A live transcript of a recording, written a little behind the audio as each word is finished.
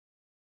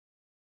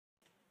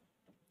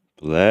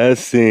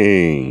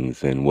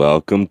Blessings and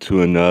welcome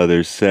to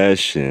another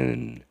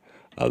session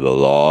of the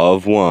Law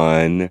of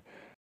One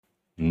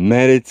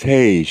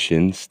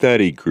Meditation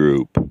Study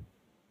Group.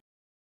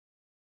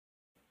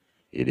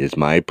 It is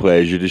my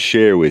pleasure to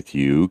share with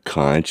you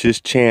conscious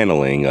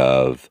channeling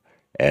of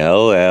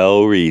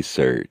LL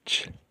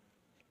Research.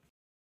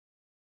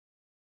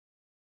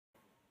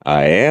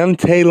 I am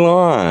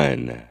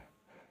Telonn.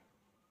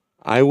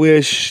 I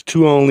wish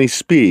to only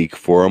speak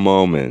for a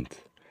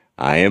moment.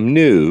 I am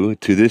new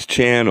to this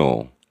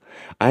channel.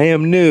 I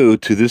am new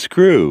to this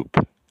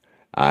group.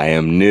 I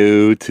am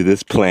new to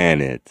this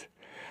planet.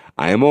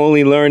 I am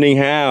only learning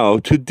how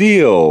to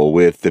deal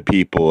with the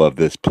people of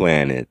this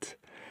planet.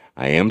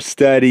 I am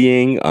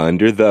studying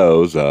under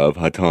those of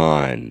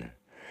Hatan.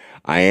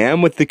 I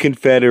am with the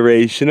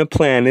Confederation of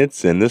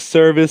Planets in the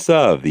service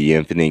of the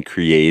Infinite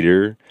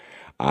Creator.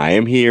 I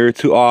am here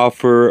to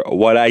offer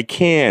what I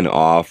can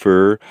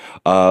offer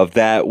of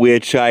that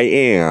which I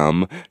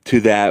am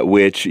to that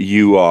which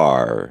you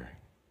are.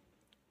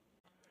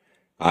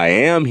 I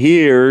am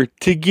here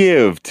to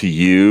give to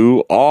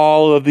you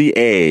all of the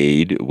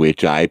aid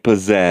which I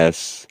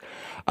possess,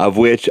 of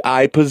which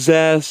I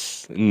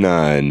possess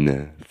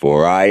none,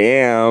 for I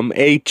am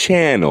a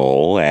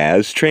channel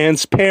as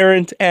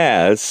transparent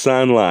as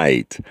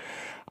sunlight.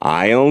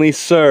 I only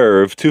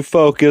serve to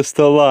focus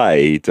the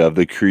light of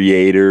the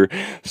Creator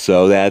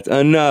so that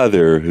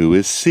another who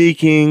is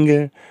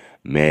seeking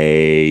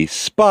may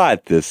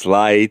spot this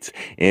light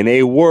in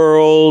a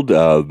world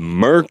of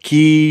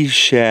murky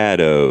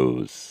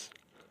shadows.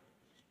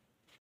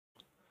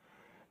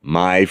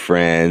 My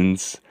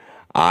friends,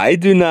 I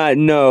do not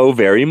know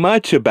very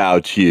much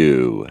about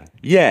you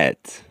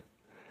yet.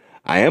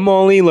 I am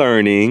only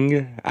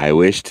learning. I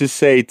wish to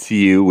say to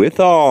you with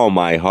all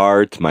my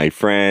heart, my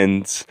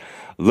friends,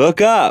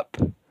 look up.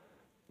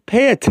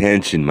 Pay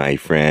attention, my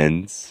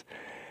friends.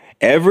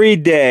 Every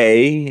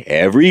day,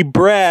 every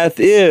breath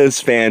is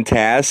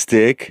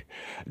fantastic.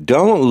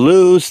 Don't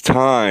lose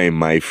time,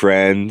 my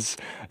friends.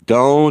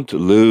 Don't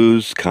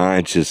lose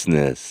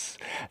consciousness.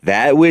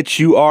 That which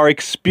you are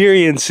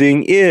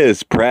experiencing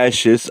is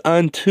precious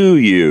unto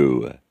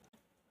you.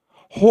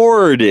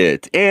 Hoard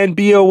it and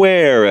be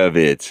aware of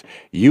it.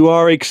 You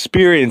are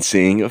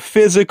experiencing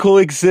physical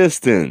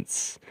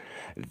existence.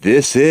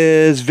 This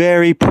is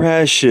very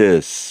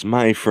precious,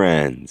 my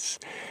friends.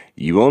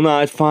 You will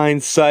not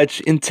find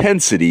such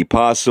intensity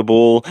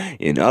possible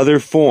in other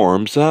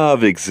forms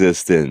of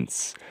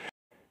existence.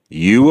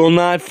 You will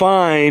not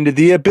find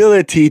the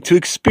ability to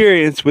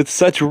experience with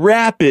such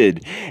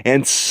rapid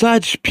and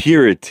such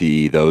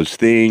purity those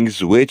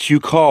things which you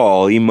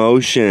call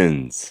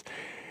emotions.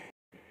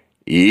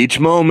 Each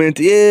moment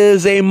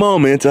is a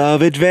moment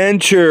of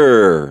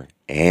adventure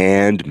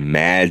and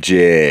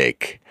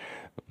magic.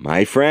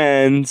 My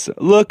friends,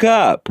 look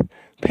up.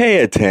 Pay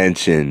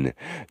attention.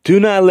 Do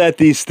not let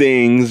these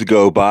things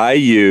go by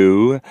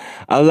you.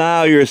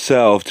 Allow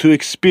yourself to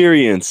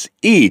experience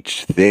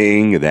each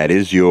thing that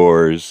is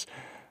yours.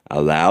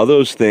 Allow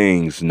those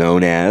things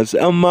known as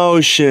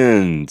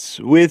emotions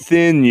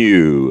within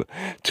you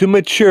to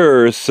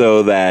mature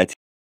so that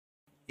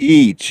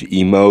each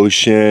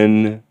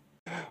emotion,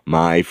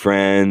 my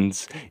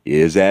friends,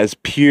 is as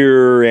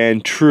pure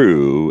and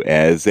true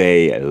as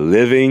a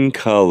living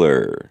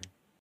color.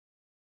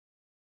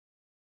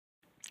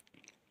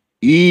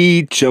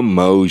 Each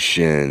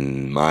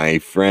emotion, my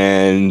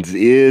friends,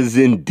 is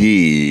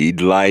indeed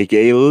like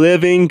a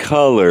living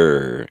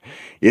color.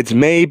 It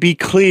may be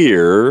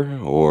clear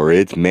or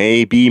it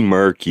may be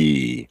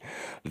murky.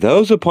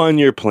 Those upon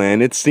your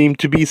planet seem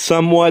to be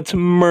somewhat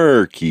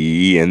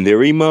murky in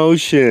their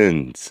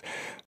emotions.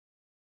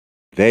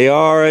 They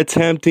are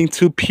attempting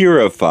to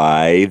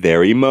purify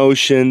their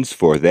emotions,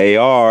 for they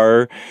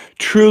are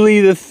truly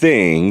the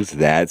things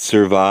that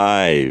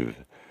survive.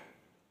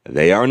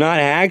 They are not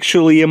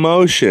actually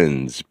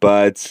emotions,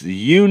 but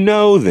you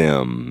know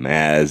them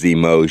as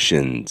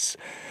emotions.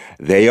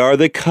 They are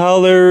the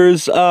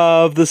colors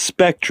of the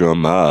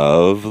spectrum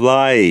of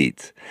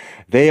light.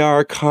 They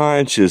are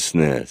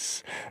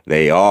consciousness.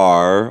 They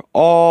are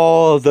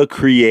all the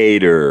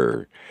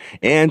Creator.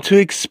 And to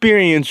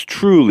experience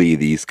truly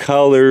these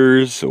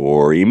colors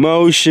or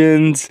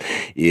emotions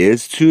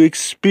is to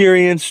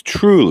experience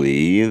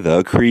truly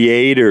the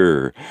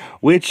Creator,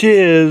 which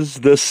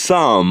is the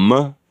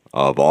sum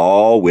of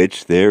all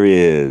which there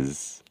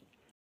is.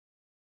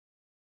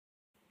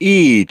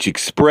 Each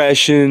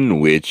expression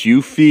which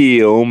you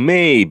feel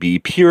may be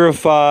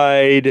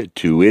purified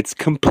to its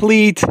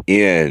complete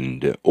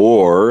end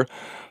or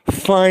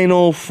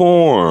final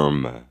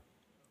form.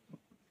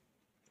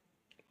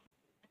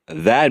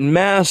 That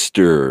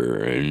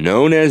master,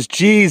 known as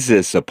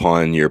Jesus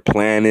upon your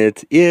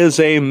planet, is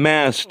a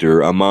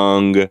master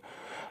among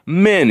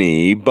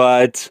many,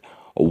 but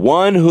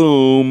one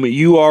whom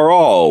you are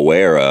all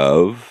aware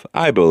of,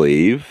 I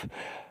believe.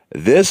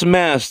 This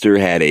master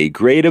had a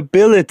great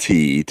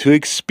ability to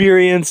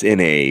experience in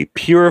a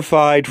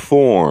purified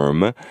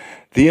form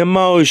the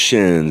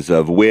emotions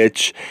of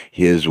which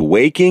his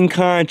waking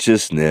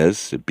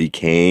consciousness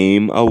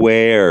became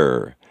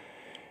aware.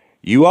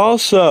 You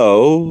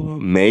also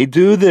may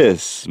do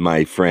this,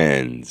 my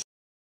friends,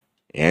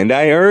 and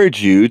I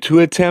urge you to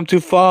attempt to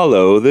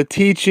follow the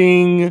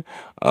teaching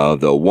of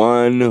the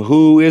one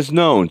who is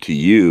known to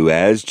you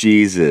as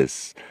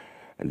Jesus.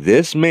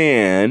 This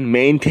man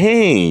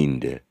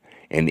maintained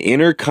an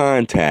inner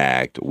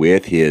contact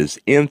with his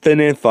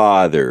infinite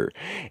Father,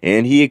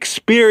 and he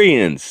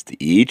experienced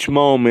each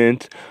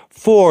moment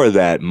for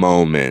that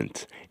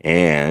moment,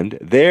 and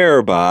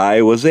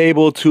thereby was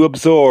able to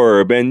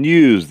absorb and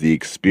use the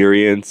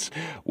experience,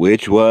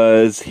 which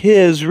was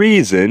his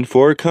reason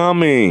for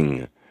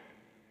coming.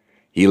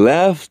 He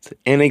left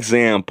an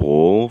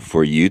example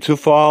for you to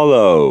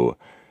follow.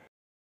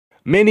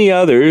 Many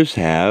others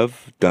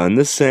have done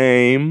the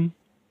same.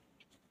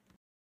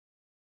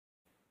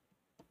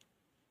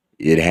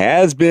 It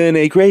has been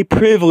a great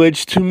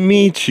privilege to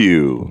meet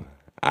you.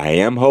 I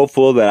am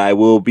hopeful that I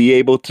will be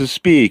able to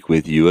speak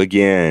with you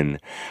again.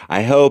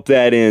 I hope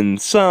that in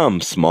some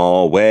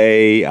small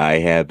way I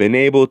have been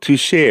able to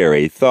share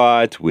a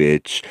thought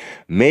which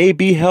may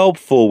be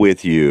helpful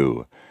with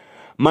you.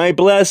 My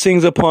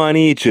blessings upon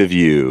each of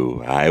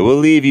you. I will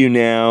leave you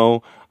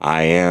now.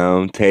 I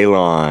am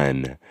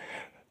Telonn.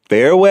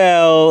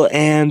 Farewell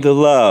and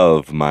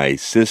love, my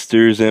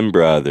sisters and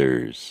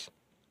brothers.